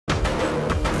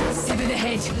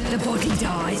the body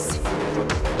dies.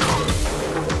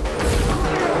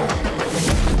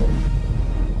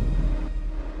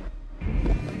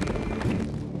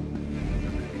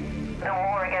 The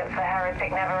war against the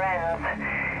heretic never ends.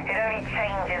 It only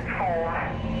changes form.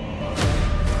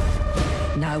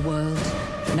 No world,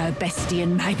 no bestie,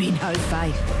 and maybe no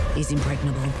faith is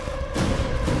impregnable.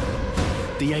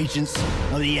 The agents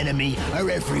of the enemy are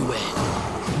everywhere.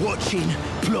 Watching,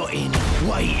 plotting,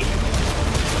 waiting.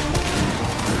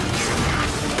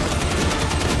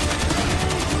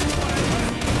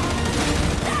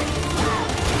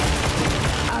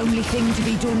 Only thing to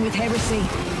be done with heresy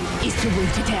is to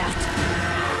root it out.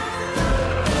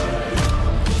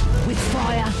 With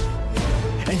fire.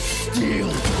 And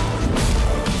steel.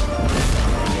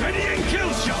 Ready and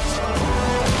kill shots!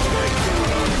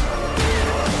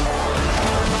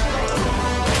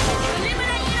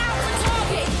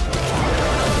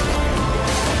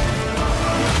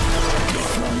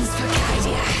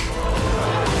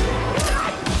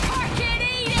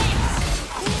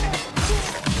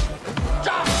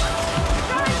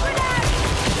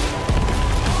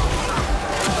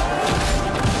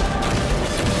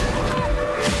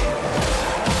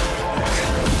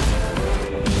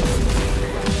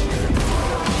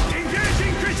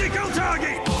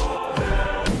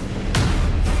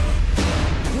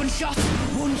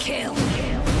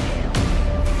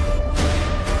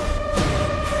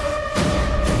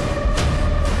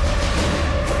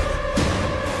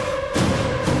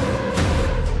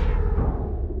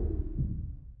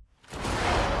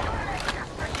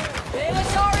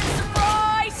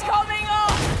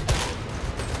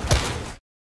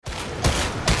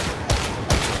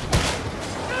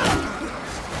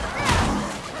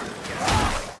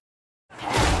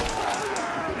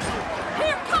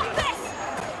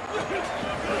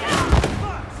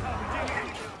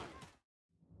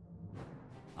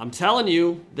 I'm telling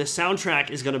you, this soundtrack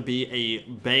is going to be a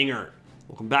banger.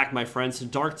 Welcome back, my friends, to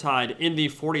Darktide in the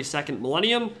 42nd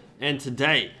Millennium, and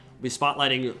today we'll be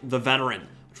spotlighting the Veteran,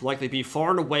 which will likely be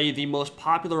far and away the most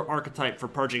popular archetype for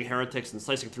purging heretics and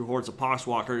slicing through hordes of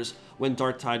poxwalkers when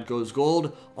Darktide goes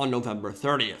gold on November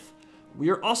 30th. We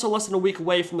are also less than a week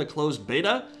away from the closed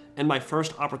beta, and my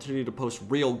first opportunity to post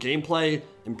real gameplay,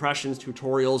 impressions,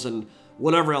 tutorials, and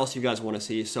whatever else you guys want to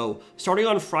see. So starting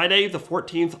on Friday, the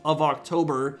 14th of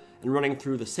October, and running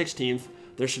through the 16th,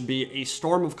 there should be a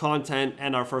storm of content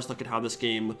and our first look at how this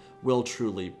game will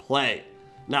truly play.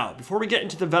 Now, before we get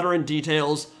into the Veteran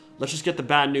details, let's just get the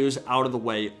bad news out of the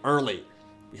way early.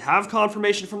 We have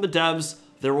confirmation from the devs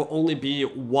there will only be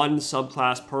one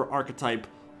subclass per archetype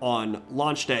on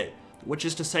launch day, which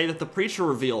is to say that the Preacher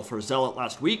reveal for Zealot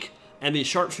last week and the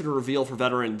Sharpshooter reveal for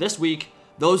Veteran this week,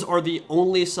 those are the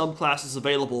only subclasses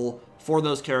available for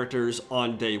those characters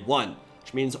on day one,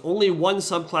 which means only one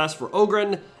subclass for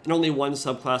Ogryn and only one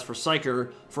subclass for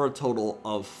Psyker for a total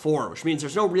of 4, which means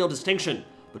there's no real distinction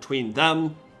between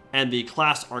them and the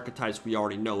class archetypes we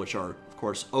already know, which are, of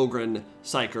course, Ogryn,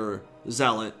 Psyker,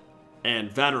 Zealot,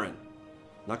 and Veteran.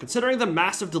 Now, considering the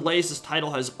massive delays this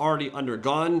title has already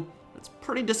undergone, that's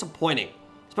pretty disappointing,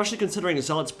 especially considering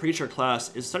Zealot's Preacher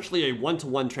class is essentially a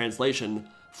one-to-one translation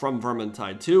from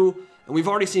Vermintide 2, and we've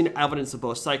already seen evidence of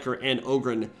both Psyker and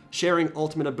Ogryn sharing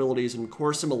ultimate abilities and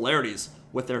core similarities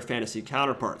with their fantasy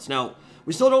counterparts. Now,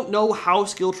 we still don't know how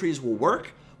skill trees will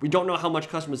work, we don't know how much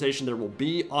customization there will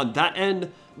be on that end,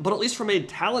 but at least from a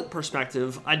talent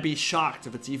perspective, I'd be shocked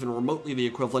if it's even remotely the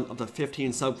equivalent of the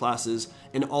 15 subclasses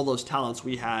and all those talents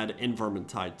we had in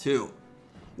Vermintide 2.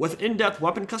 With in-depth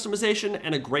weapon customization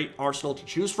and a great arsenal to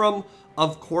choose from,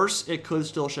 of course it could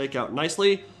still shake out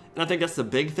nicely, and I think that's the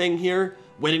big thing here,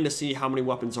 waiting to see how many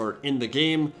weapons are in the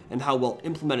game and how well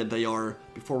implemented they are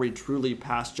before we truly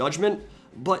pass judgment.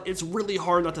 But it's really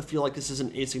hard not to feel like this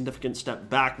isn't a significant step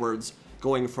backwards,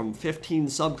 going from 15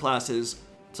 subclasses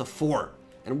to 4.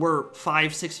 And we're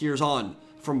 5-6 years on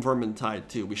from Vermintide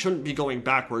 2. We shouldn't be going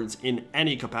backwards in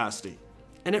any capacity.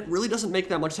 And it really doesn't make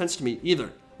that much sense to me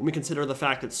either, when we consider the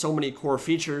fact that so many core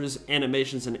features,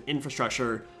 animations, and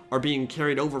infrastructure are being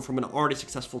carried over from an already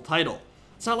successful title.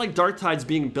 It's not like Darktide's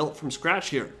being built from scratch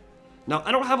here. Now,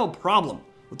 I don't have a problem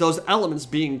with those elements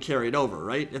being carried over,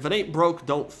 right? If it ain't broke,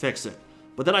 don't fix it.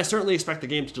 But then I certainly expect the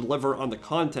game to deliver on the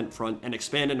content front and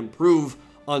expand and improve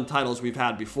on titles we've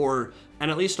had before.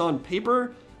 And at least on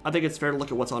paper, I think it's fair to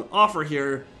look at what's on offer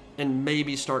here and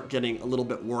maybe start getting a little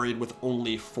bit worried with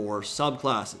only 4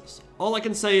 subclasses. All I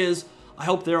can say is, I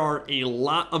hope there are a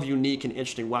lot of unique and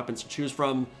interesting weapons to choose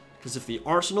from, because if the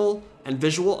arsenal and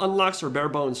visual unlocks are bare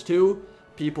bones too,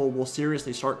 people will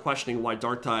seriously start questioning why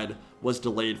Darktide was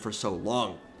delayed for so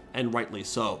long, and rightly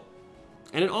so.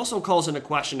 And it also calls into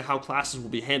question how classes will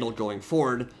be handled going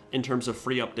forward in terms of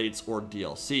free updates or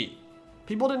DLC.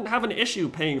 People didn't have an issue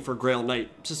paying for Grail Knight,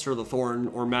 Sister of the Thorn,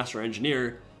 or Master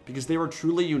Engineer because they were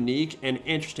truly unique and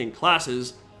interesting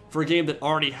classes for a game that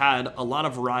already had a lot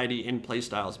of variety in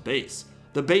playstyles base.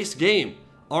 The base game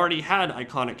already had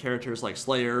iconic characters like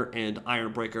Slayer and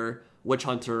Ironbreaker, Witch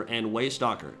Hunter, and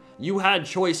Waystalker. You had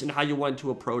choice in how you wanted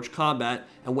to approach combat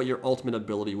and what your ultimate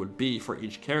ability would be for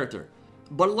each character.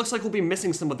 But it looks like we'll be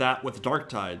missing some of that with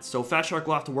Darktide, so Fat Shark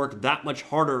will have to work that much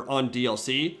harder on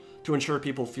DLC to ensure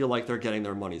people feel like they're getting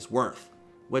their money's worth.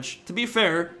 Which, to be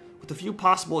fair, with a few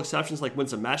possible exceptions like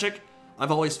Winds of Magic,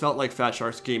 I've always felt like Fat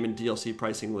Shark's game and DLC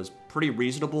pricing was pretty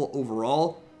reasonable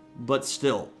overall, but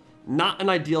still, not an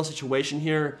ideal situation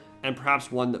here, and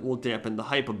perhaps one that will dampen the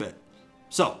hype a bit.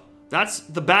 So, that's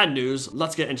the bad news.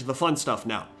 Let's get into the fun stuff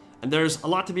now. And there's a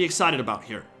lot to be excited about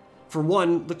here. For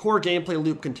one, the core gameplay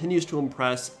loop continues to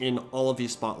impress in all of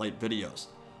these Spotlight videos.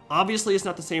 Obviously, it's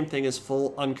not the same thing as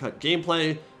full uncut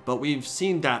gameplay, but we've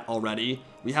seen that already.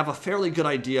 We have a fairly good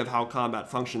idea of how combat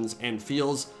functions and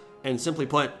feels, and simply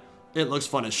put, it looks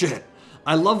fun as shit.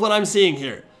 I love what I'm seeing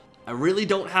here. I really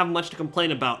don't have much to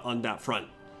complain about on that front.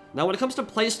 Now, when it comes to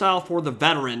playstyle for the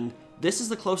Veteran, this is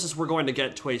the closest we're going to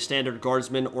get to a standard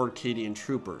Guardsman or Cadian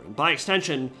Trooper. And by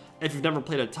extension, if you've never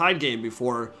played a Tide game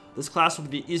before, this class will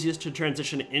be the easiest to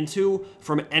transition into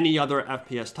from any other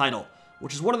FPS title,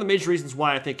 which is one of the major reasons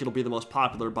why I think it'll be the most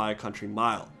popular by a country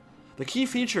mile. The key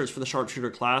features for the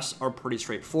Sharpshooter class are pretty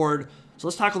straightforward, so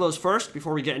let's tackle those first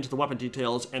before we get into the weapon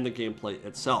details and the gameplay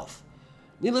itself.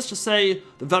 Needless to say,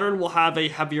 the Veteran will have a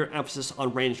heavier emphasis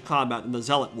on ranged combat than the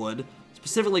Zealot would,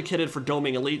 specifically kitted for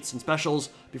doming elites and specials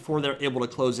before they're able to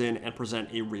close in and present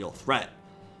a real threat.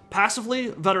 Passively,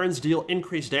 Veterans deal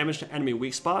increased damage to enemy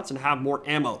weak spots and have more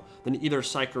ammo than either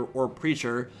Psyker or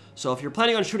Preacher, so if you're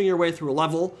planning on shooting your way through a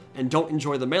level and don't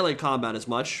enjoy the melee combat as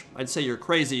much, I'd say you're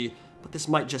crazy, but this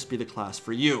might just be the class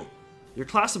for you. Your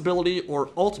class ability, or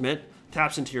ultimate,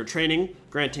 taps into your training,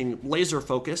 granting laser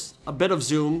focus, a bit of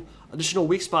zoom, additional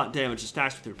weak spot damage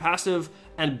stacks with your passive,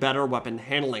 and better weapon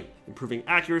handling, improving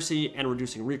accuracy and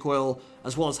reducing recoil,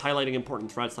 as well as highlighting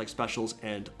important threats like specials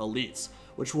and elites,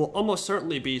 which will almost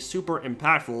certainly be super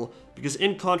impactful because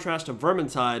in contrast to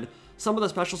Vermintide, some of the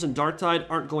specials in Darktide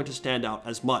aren't going to stand out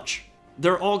as much.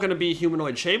 They're all going to be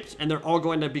humanoid shaped, and they're all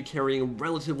going to be carrying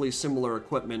relatively similar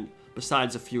equipment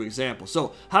besides a few examples.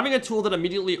 So having a tool that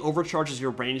immediately overcharges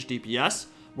your ranged DPS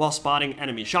while spotting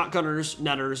enemy shotgunners,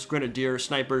 netters, grenadiers,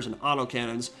 snipers, and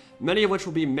autocannons, many of which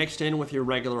will be mixed in with your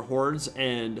regular hordes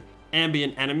and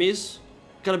ambient enemies,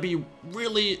 gonna be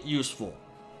really useful.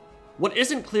 What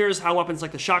isn't clear is how weapons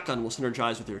like the shotgun will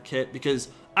synergize with your kit, because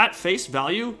at face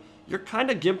value, you're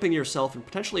kinda gimping yourself and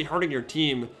potentially hurting your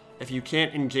team if you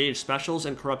can't engage specials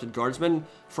and corrupted guardsmen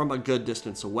from a good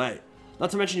distance away. Not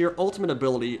to mention your ultimate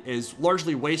ability is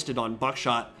largely wasted on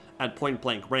buckshot at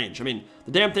point-blank range. I mean,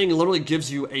 the damn thing literally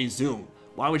gives you a zoom.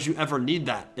 Why would you ever need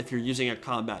that if you're using a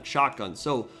combat shotgun?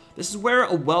 So this is where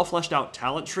a well-fleshed-out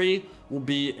talent tree will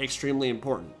be extremely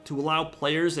important to allow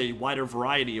players a wider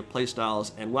variety of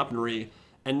playstyles and weaponry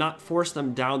and not force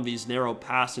them down these narrow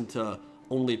paths into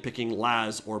only picking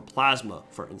las or plasma,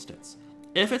 for instance.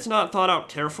 If it's not thought out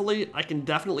carefully, I can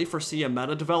definitely foresee a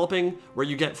meta developing where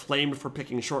you get flamed for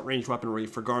picking short-range weaponry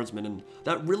for guardsmen, and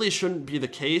that really shouldn't be the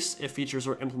case if features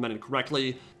are implemented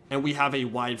correctly and we have a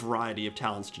wide variety of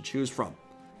talents to choose from.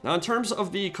 Now, in terms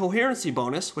of the coherency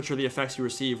bonus, which are the effects you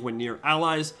receive when near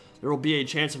allies, there will be a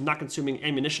chance of not consuming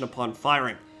ammunition upon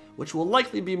firing, which will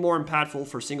likely be more impactful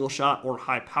for single-shot or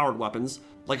high-powered weapons,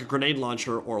 like a grenade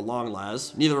launcher or long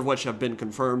las, neither of which have been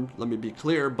confirmed, let me be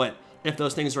clear, but if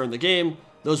those things are in the game,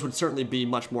 those would certainly be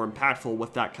much more impactful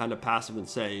with that kind of passive than,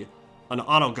 say, an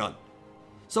auto gun.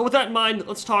 So with that in mind,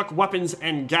 let's talk weapons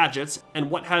and gadgets and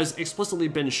what has explicitly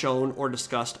been shown or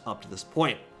discussed up to this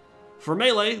point. For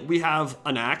melee, we have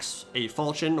an axe, a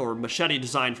falchion or machete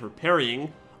designed for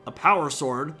parrying, a power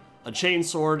sword, a chain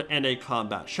sword, and a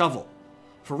combat shovel.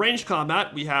 For ranged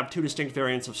combat, we have two distinct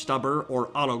variants of stubber or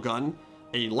auto gun,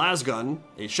 a las gun,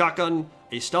 a shotgun,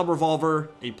 a stub revolver,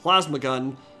 a plasma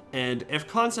gun, and if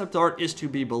concept art is to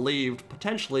be believed,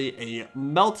 potentially a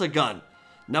melt-a-gun.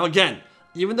 Now again,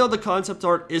 even though the concept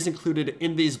art is included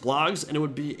in these blogs, and it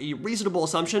would be a reasonable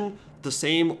assumption the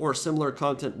same or similar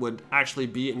content would actually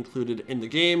be included in the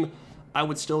game, I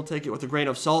would still take it with a grain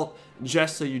of salt,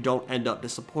 just so you don't end up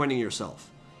disappointing yourself.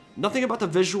 Nothing about the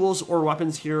visuals or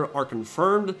weapons here are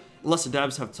confirmed, unless the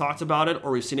devs have talked about it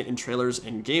or we've seen it in trailers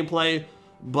and gameplay,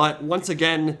 but once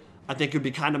again, I think it would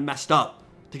be kind of messed up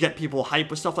to get people hyped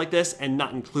with stuff like this and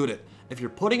not include it. If you're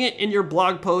putting it in your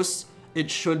blog posts it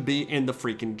should be in the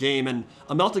freaking game. And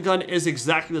a melta gun is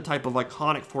exactly the type of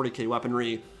iconic 40k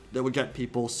weaponry that would get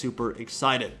people super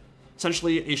excited.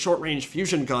 Essentially a short-range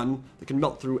fusion gun that can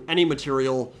melt through any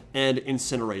material and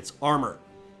incinerates armor.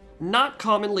 Not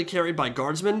commonly carried by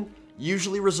guardsmen,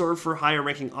 usually reserved for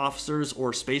higher-ranking officers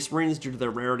or space marines due to their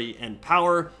rarity and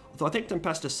power, although I think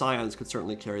Tempestus Scions could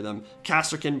certainly carry them.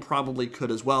 Casterkin probably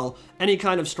could as well. Any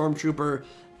kind of stormtrooper.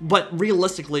 But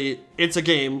realistically, it's a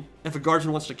game. If a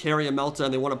guardsman wants to carry a melta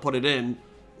and they want to put it in,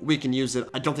 we can use it.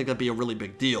 I don't think that'd be a really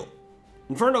big deal.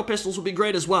 Inferno pistols would be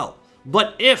great as well.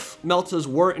 But if meltas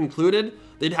were included,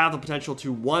 they'd have the potential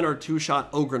to 1 or 2 shot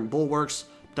Ogren bulwarks,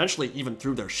 potentially even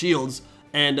through their shields,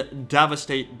 and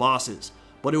devastate bosses.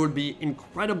 But it would be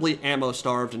incredibly ammo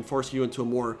starved and force you into a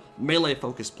more melee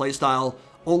focused playstyle,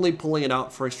 only pulling it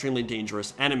out for extremely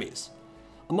dangerous enemies.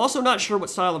 I'm also not sure what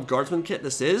style of guardsman kit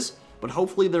this is, but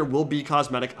hopefully there will be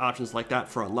cosmetic options like that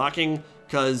for unlocking,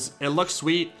 because it looks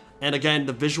sweet, and again,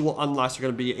 the visual unlocks are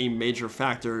going to be a major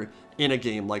factor in a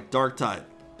game like Darktide.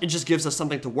 It just gives us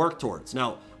something to work towards.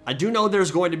 Now, I do know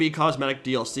there's going to be cosmetic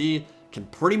DLC, can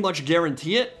pretty much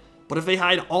guarantee it, but if they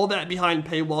hide all that behind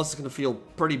paywalls, it's going to feel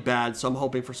pretty bad, so I'm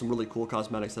hoping for some really cool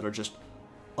cosmetics that are just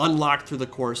unlocked through the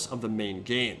course of the main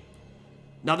game.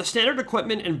 Now, the standard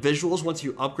equipment and visuals once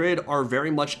you upgrade are very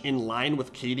much in line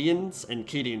with Cadians and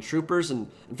Cadian troopers,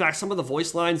 and in fact, some of the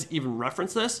voice lines even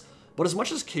reference this, but as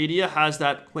much as Cadia has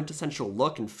that quintessential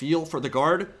look and feel for the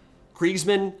Guard,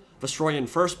 Kriegsmen, Vestroyan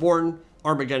Firstborn,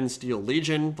 Armageddon Steel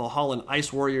Legion, Valhallan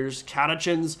Ice Warriors,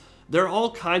 Catachans, there are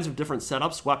all kinds of different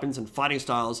setups, weapons, and fighting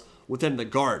styles within the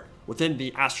Guard, within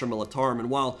the Astra Militarum,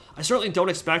 and while I certainly don't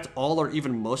expect all or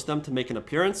even most of them to make an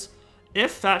appearance,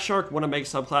 if Fat Shark want to make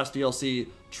subclass DLC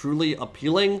truly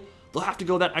appealing, they'll have to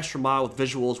go that extra mile with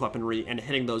visuals, weaponry, and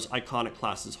hitting those iconic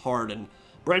classes hard, and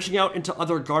branching out into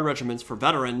other Guard regiments for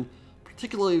Veteran,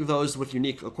 particularly those with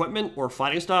unique equipment or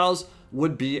fighting styles,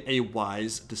 would be a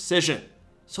wise decision.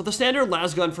 So the standard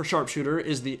las gun for Sharpshooter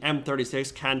is the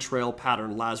M36 Cantrail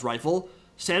pattern las rifle,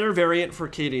 standard variant for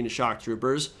Cadian shock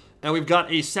troopers, and we've got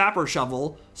a sapper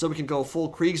shovel, so we can go full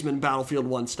Kriegsman Battlefield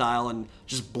 1 style and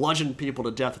just bludgeon people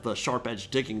to death with a sharp-edged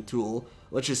digging tool,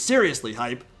 which is seriously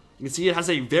hype. You can see it has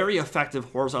a very effective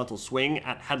horizontal swing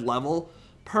at head level,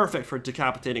 perfect for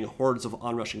decapitating hordes of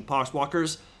onrushing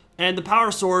poxwalkers, and the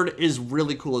power sword is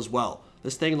really cool as well.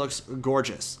 This thing looks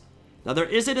gorgeous. Now, there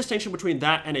is a distinction between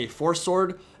that and a force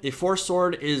sword. A force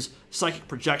sword is psychic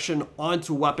projection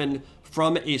onto a weapon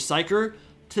from a psyker,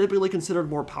 typically considered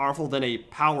more powerful than a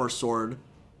power sword.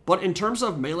 But in terms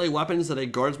of melee weapons that a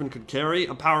guardsman could carry,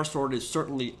 a power sword is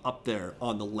certainly up there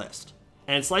on the list.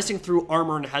 And slicing through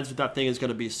armor and heads with that thing is going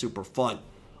to be super fun.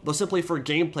 Though simply for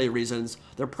gameplay reasons,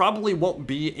 there probably won't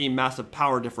be a massive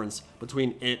power difference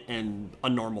between it and a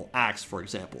normal axe, for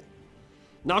example.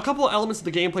 Now, a couple of elements of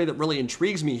the gameplay that really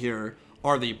intrigues me here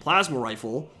are the plasma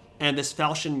rifle and this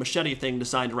falchion machete thing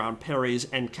designed around parries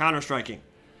and counter-striking.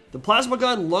 The plasma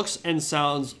gun looks and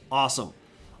sounds awesome.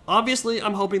 Obviously,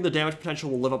 I'm hoping the damage potential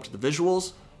will live up to the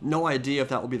visuals. No idea if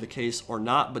that will be the case or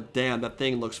not, but damn, that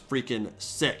thing looks freaking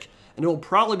sick. And it will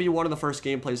probably be one of the first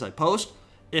gameplays I post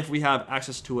if we have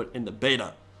access to it in the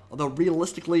beta. Although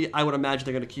realistically, I would imagine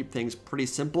they're going to keep things pretty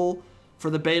simple for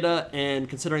the beta, and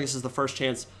considering this is the first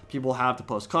chance people have to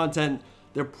post content,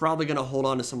 they're probably going to hold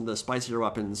on to some of the spicier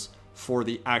weapons for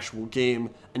the actual game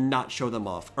and not show them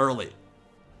off early.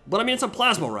 But I mean, it's a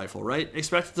plasma rifle, right?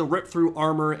 Expected to rip through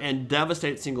armor and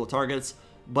devastate single targets,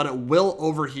 but it will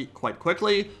overheat quite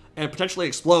quickly and potentially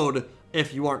explode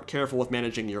if you aren't careful with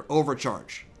managing your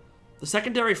overcharge. The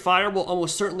secondary fire will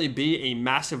almost certainly be a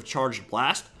massive charged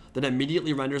blast that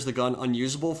immediately renders the gun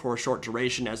unusable for a short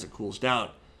duration as it cools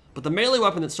down. But the melee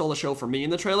weapon that stole the show for me in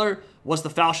the trailer was the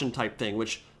falchion type thing,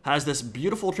 which has this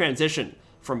beautiful transition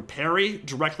from parry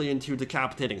directly into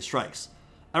decapitating strikes.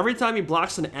 Every time he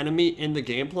blocks an enemy in the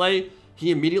gameplay,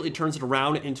 he immediately turns it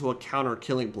around into a counter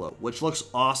killing blow, which looks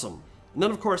awesome. And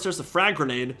then of course there's the frag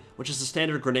grenade, which is a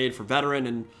standard grenade for Veteran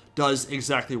and does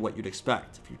exactly what you'd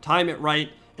expect. If you time it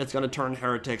right, it's going to turn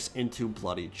heretics into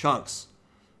bloody chunks.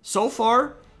 So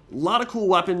far, a lot of cool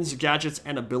weapons, gadgets,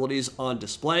 and abilities on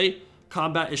display.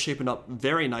 Combat is shaping up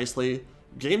very nicely.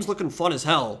 Game's looking fun as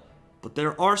hell, but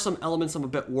there are some elements I'm a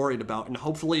bit worried about, and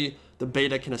hopefully the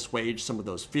beta can assuage some of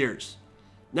those fears.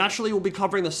 Naturally, we'll be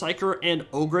covering the Psyker and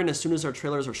Ogren as soon as our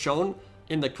trailers are shown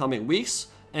in the coming weeks,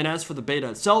 and as for the beta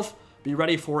itself, be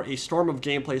ready for a storm of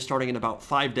gameplay starting in about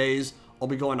 5 days. I'll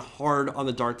be going hard on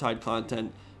the Darktide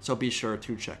content, so be sure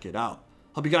to check it out.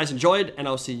 Hope you guys enjoyed, and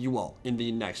I'll see you all in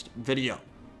the next video.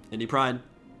 Indie Pride,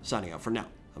 signing out for now.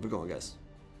 Have a good one, guys.